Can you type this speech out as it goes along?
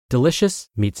Delicious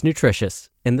meets nutritious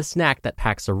in the snack that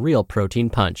packs a real protein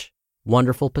punch.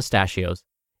 Wonderful Pistachios.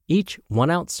 Each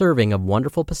 1-ounce serving of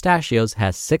Wonderful Pistachios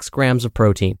has 6 grams of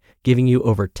protein, giving you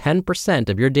over 10%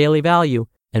 of your daily value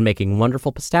and making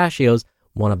Wonderful Pistachios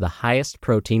one of the highest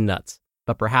protein nuts.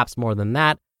 But perhaps more than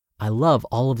that, I love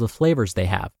all of the flavors they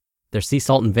have. Their sea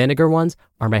salt and vinegar ones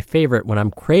are my favorite when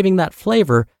I'm craving that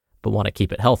flavor but want to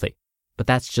keep it healthy. But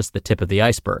that's just the tip of the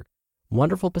iceberg.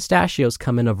 Wonderful Pistachios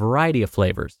come in a variety of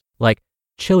flavors, like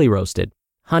chili roasted,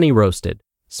 honey roasted,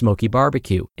 smoky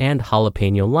barbecue, and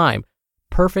jalapeno lime,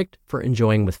 perfect for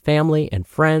enjoying with family and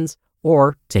friends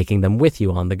or taking them with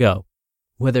you on the go.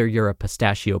 Whether you're a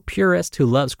pistachio purist who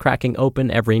loves cracking open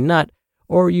every nut,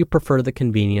 or you prefer the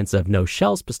convenience of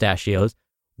no-shells pistachios,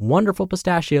 Wonderful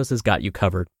Pistachios has got you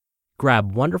covered.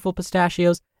 Grab Wonderful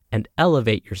Pistachios and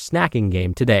elevate your snacking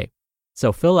game today.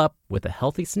 So fill up with a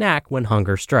healthy snack when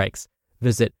hunger strikes.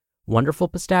 Visit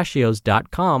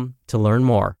wonderfulpistachios.com to learn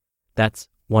more. That's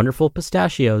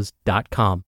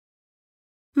wonderfulpistachios.com.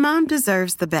 Mom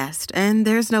deserves the best, and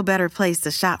there's no better place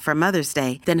to shop for Mother's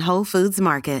Day than Whole Foods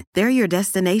Market. They're your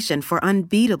destination for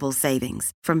unbeatable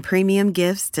savings, from premium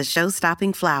gifts to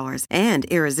show-stopping flowers and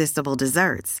irresistible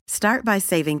desserts. Start by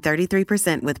saving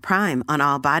 33% with Prime on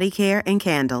all body care and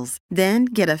candles. Then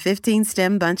get a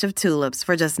 15-stem bunch of tulips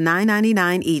for just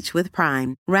 $9.99 each with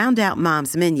Prime. Round out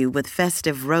Mom's menu with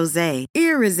festive rosé,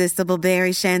 irresistible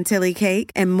berry chantilly cake,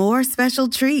 and more special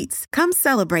treats. Come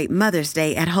celebrate Mother's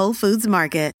Day at Whole Foods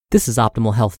Market. This is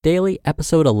Optimal Health Daily,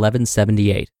 episode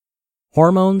 1178,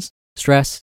 Hormones,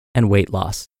 Stress, and Weight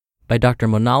Loss by Dr.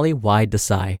 Monali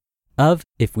Desai of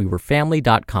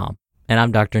ifwewerefamily.com. And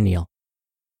I'm Dr. Neil.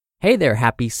 Hey there,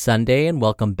 happy Sunday, and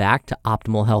welcome back to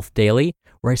Optimal Health Daily,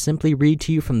 where I simply read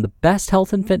to you from the best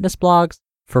health and fitness blogs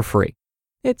for free.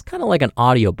 It's kind of like an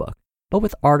audiobook, but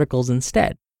with articles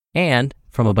instead, and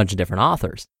from a bunch of different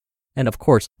authors. And of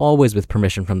course, always with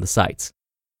permission from the sites.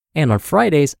 And on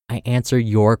Fridays, I answer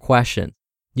your questions.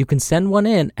 You can send one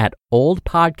in at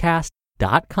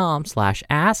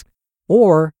oldpodcast.com/ask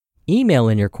or email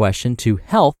in your question to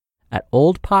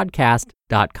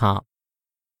health@oldpodcast.com.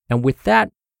 And with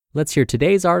that, let's hear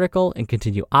today's article and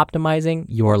continue optimizing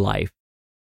your life.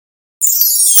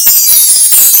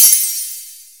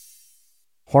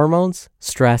 Hormones,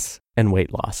 Stress, and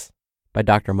Weight Loss by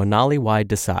Dr. Monali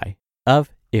Desai of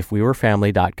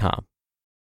ifwewerefamily.com.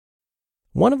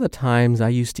 One of the times I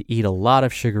used to eat a lot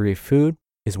of sugary food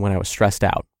is when I was stressed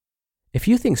out. If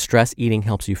you think stress eating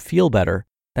helps you feel better,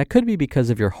 that could be because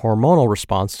of your hormonal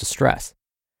response to stress.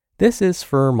 This is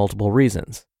for multiple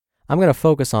reasons. I'm going to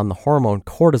focus on the hormone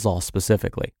cortisol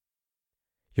specifically.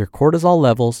 Your cortisol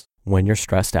levels when you're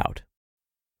stressed out.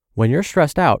 When you're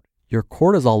stressed out, your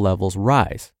cortisol levels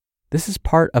rise. This is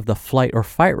part of the flight or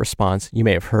fight response you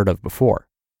may have heard of before.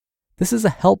 This is a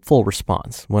helpful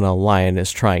response when a lion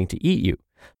is trying to eat you,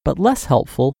 but less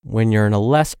helpful when you're in a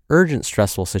less urgent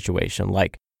stressful situation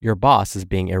like your boss is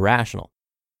being irrational.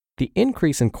 The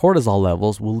increase in cortisol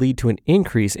levels will lead to an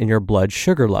increase in your blood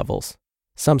sugar levels.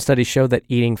 Some studies show that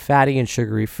eating fatty and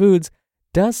sugary foods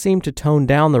does seem to tone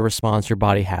down the response your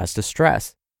body has to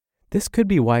stress. This could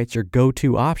be why it's your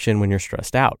go-to option when you're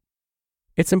stressed out.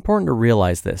 It's important to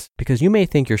realize this because you may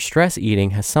think your stress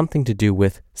eating has something to do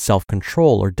with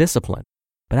self-control or discipline,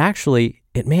 but actually,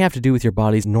 it may have to do with your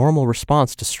body's normal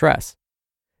response to stress.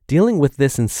 Dealing with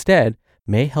this instead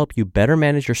may help you better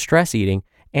manage your stress eating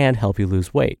and help you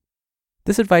lose weight.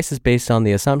 This advice is based on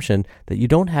the assumption that you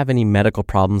don't have any medical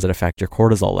problems that affect your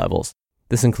cortisol levels.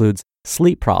 This includes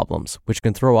sleep problems, which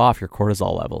can throw off your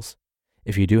cortisol levels.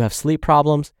 If you do have sleep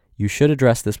problems, you should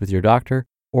address this with your doctor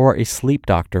or a sleep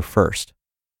doctor first.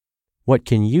 What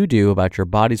can you do about your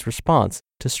body's response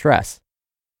to stress?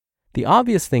 The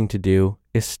obvious thing to do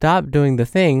is stop doing the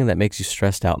thing that makes you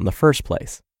stressed out in the first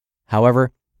place.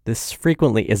 However, this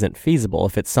frequently isn't feasible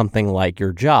if it's something like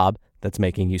your job that's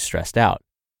making you stressed out.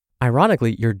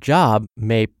 Ironically, your job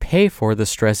may pay for the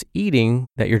stress eating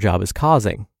that your job is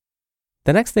causing.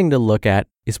 The next thing to look at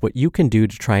is what you can do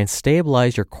to try and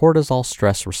stabilize your cortisol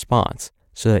stress response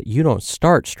so that you don't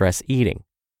start stress eating.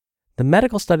 The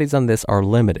medical studies on this are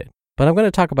limited, but I'm going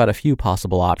to talk about a few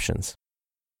possible options.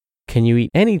 Can you eat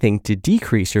anything to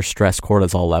decrease your stress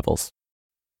cortisol levels?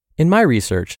 In my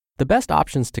research, the best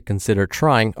options to consider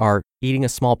trying are eating a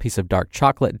small piece of dark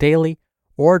chocolate daily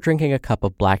or drinking a cup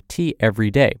of black tea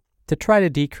every day to try to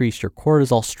decrease your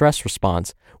cortisol stress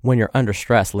response when you're under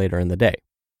stress later in the day.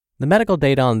 The medical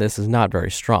data on this is not very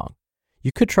strong.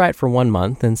 You could try it for 1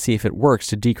 month and see if it works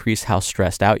to decrease how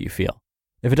stressed out you feel.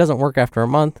 If it doesn't work after a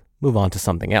month, move on to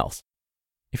something else.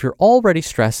 If you're already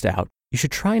stressed out, you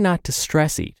should try not to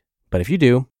stress eat. But if you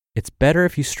do, it's better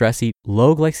if you stress eat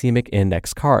low glycemic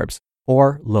index carbs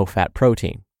or low-fat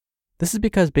protein. This is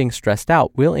because being stressed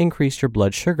out will increase your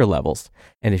blood sugar levels,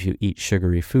 and if you eat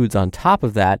sugary foods on top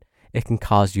of that, it can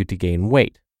cause you to gain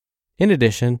weight. In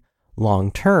addition,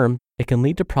 long-term, it can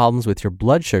lead to problems with your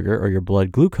blood sugar or your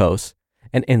blood glucose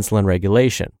and insulin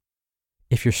regulation.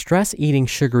 If you're stress eating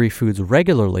sugary foods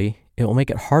regularly, it will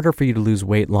make it harder for you to lose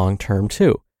weight long-term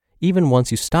too, even once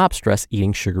you stop stress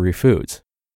eating sugary foods.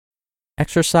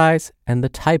 Exercise and the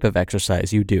type of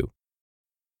exercise you do.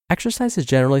 Exercise is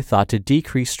generally thought to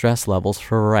decrease stress levels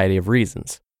for a variety of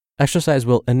reasons. Exercise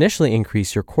will initially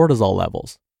increase your cortisol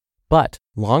levels, but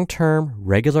long-term,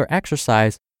 regular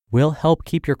exercise will help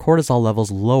keep your cortisol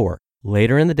levels lower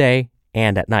later in the day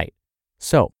and at night.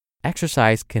 So,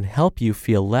 exercise can help you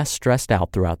feel less stressed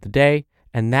out throughout the day,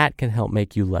 and that can help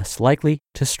make you less likely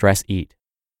to stress eat.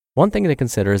 One thing to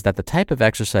consider is that the type of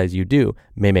exercise you do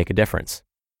may make a difference.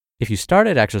 If you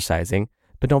started exercising,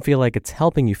 but don't feel like it's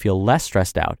helping you feel less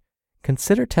stressed out,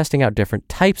 consider testing out different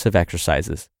types of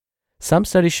exercises. Some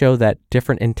studies show that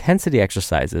different intensity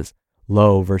exercises,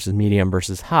 low versus medium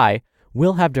versus high,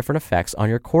 will have different effects on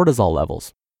your cortisol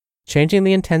levels. Changing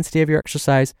the intensity of your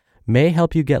exercise may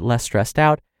help you get less stressed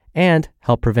out and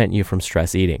help prevent you from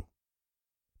stress eating.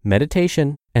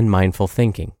 Meditation and mindful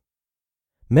thinking.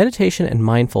 Meditation and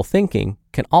mindful thinking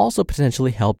can also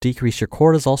potentially help decrease your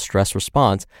cortisol stress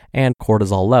response and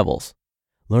cortisol levels.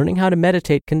 Learning how to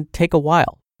meditate can take a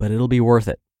while, but it'll be worth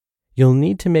it. You'll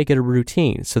need to make it a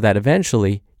routine so that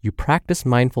eventually you practice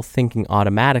mindful thinking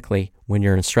automatically when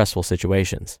you're in stressful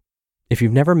situations. If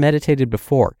you've never meditated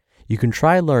before, you can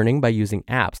try learning by using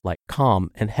apps like Calm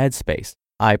and Headspace.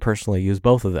 I personally use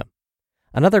both of them.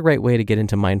 Another great way to get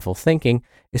into mindful thinking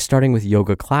is starting with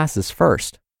yoga classes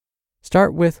first.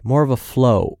 Start with more of a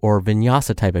flow or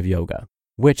vinyasa type of yoga,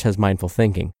 which has mindful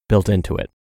thinking built into it.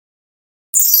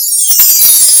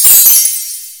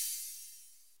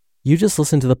 You just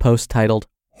listened to the post titled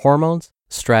Hormones,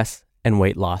 Stress, and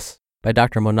Weight Loss by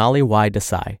Dr. Monali Y.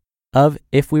 Desai of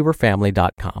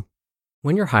ifwewerefamily.com.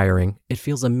 When you're hiring, it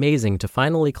feels amazing to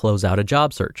finally close out a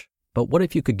job search. But what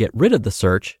if you could get rid of the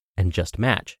search and just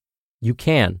match? You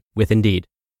can with Indeed.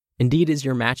 Indeed is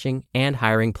your matching and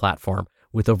hiring platform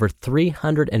with over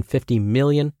 350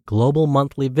 million global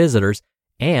monthly visitors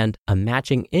and a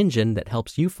matching engine that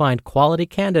helps you find quality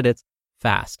candidates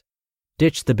fast.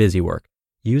 Ditch the busy work.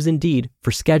 Use Indeed for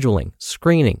scheduling,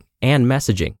 screening, and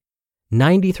messaging.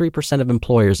 93% of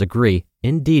employers agree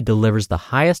Indeed delivers the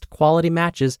highest quality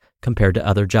matches compared to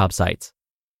other job sites.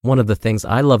 One of the things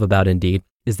I love about Indeed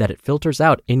is that it filters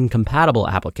out incompatible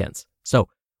applicants. So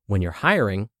when you're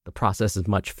hiring, the process is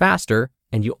much faster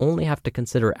and you only have to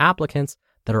consider applicants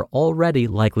that are already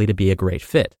likely to be a great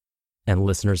fit. And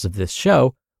listeners of this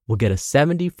show will get a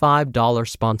 $75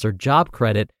 sponsored job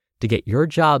credit to get your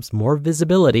jobs more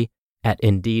visibility at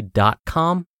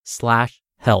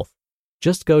Indeed.com/health.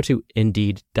 Just go to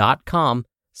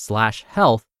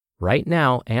Indeed.com/health right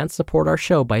now and support our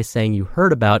show by saying you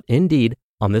heard about Indeed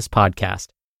on this podcast.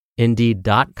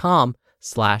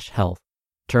 Indeed.com/health.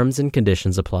 Terms and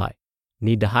conditions apply.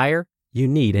 Need to hire? You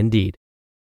need Indeed.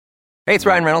 Hey, it's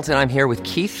Ryan Reynolds, and I'm here with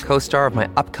Keith, co-star of my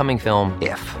upcoming film,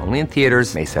 If, only in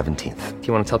theaters May 17th. Do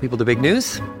you want to tell people the big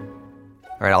news?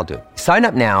 All right, I'll do it. Sign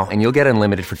up now and you'll get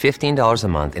unlimited for $15 a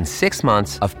month and 6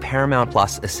 months of Paramount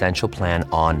Plus Essential Plan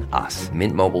on us.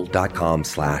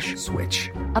 Mintmobile.com/switch.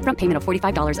 Upfront payment of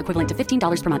 $45 equivalent to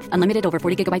 $15 per month. Unlimited over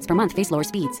 40 gigabytes per month. Face lower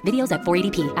speeds. Videos at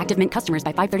 480p. Active Mint customers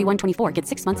by 531.24 get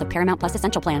 6 months of Paramount Plus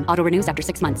Essential Plan. Auto renews after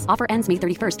 6 months. Offer ends May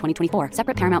 31st, 2024.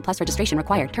 Separate Paramount Plus registration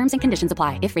required. Terms and conditions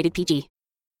apply if rated PG.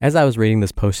 As I was reading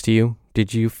this post to you,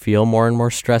 did you feel more and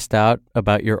more stressed out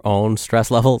about your own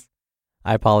stress levels?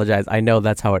 I apologize. I know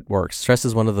that's how it works. Stress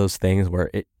is one of those things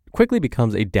where it quickly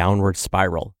becomes a downward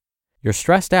spiral. You're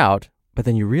stressed out, but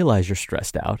then you realize you're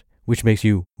stressed out, which makes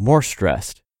you more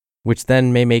stressed, which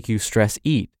then may make you stress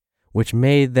eat, which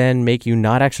may then make you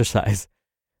not exercise.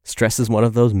 Stress is one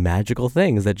of those magical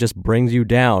things that just brings you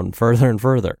down further and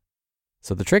further.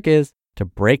 So the trick is to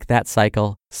break that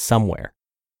cycle somewhere.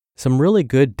 Some really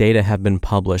good data have been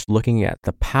published looking at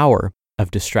the power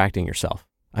of distracting yourself.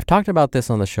 I've talked about this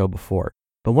on the show before,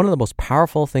 but one of the most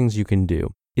powerful things you can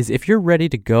do is if you're ready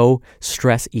to go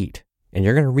stress eat and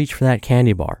you're going to reach for that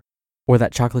candy bar or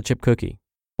that chocolate chip cookie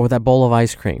or that bowl of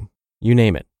ice cream, you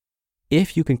name it.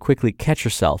 If you can quickly catch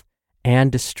yourself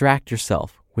and distract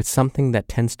yourself with something that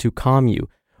tends to calm you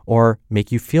or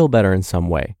make you feel better in some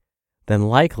way, then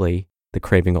likely the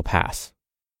craving will pass.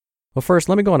 Well, first,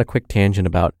 let me go on a quick tangent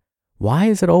about why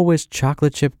is it always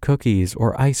chocolate chip cookies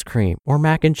or ice cream or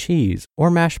mac and cheese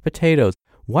or mashed potatoes?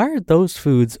 Why are those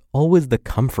foods always the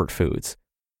comfort foods?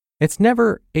 It's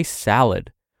never a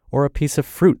salad or a piece of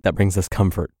fruit that brings us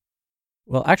comfort.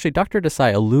 Well, actually, Dr.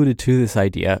 Desai alluded to this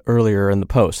idea earlier in the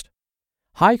post.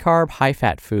 High-carb,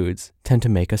 high-fat foods tend to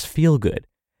make us feel good.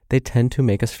 They tend to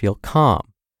make us feel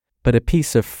calm. But a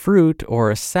piece of fruit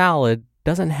or a salad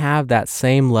doesn't have that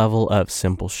same level of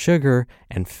simple sugar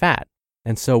and fat.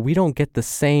 And so we don't get the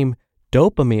same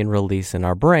dopamine release in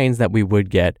our brains that we would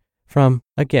get from,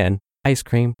 again, ice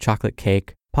cream, chocolate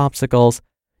cake, popsicles,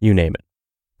 you name it.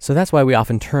 So that's why we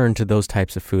often turn to those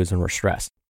types of foods when we're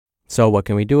stressed. So what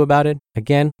can we do about it?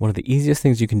 Again, one of the easiest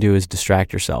things you can do is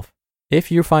distract yourself. If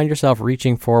you find yourself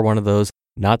reaching for one of those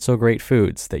not so great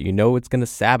foods that you know it's going to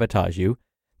sabotage you,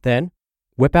 then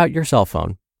whip out your cell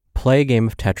phone, play a game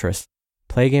of Tetris,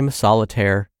 play a game of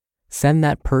solitaire, send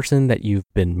that person that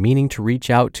you've been meaning to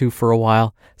reach out to for a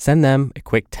while, send them a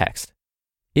quick text.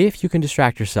 If you can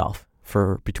distract yourself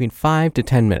for between 5 to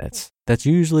 10 minutes, that's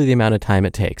usually the amount of time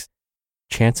it takes,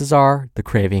 chances are the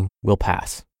craving will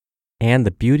pass. And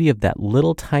the beauty of that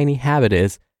little tiny habit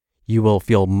is you will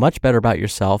feel much better about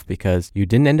yourself because you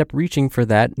didn't end up reaching for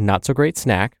that not so great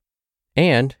snack,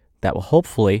 and that will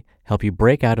hopefully help you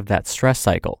break out of that stress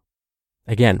cycle.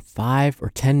 Again, 5 or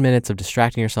 10 minutes of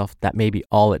distracting yourself, that may be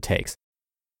all it takes.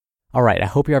 All right, I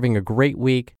hope you're having a great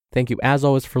week. Thank you as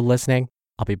always for listening.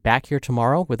 I'll be back here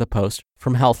tomorrow with a post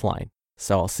from Healthline.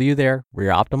 So I'll see you there where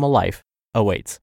your optimal life awaits.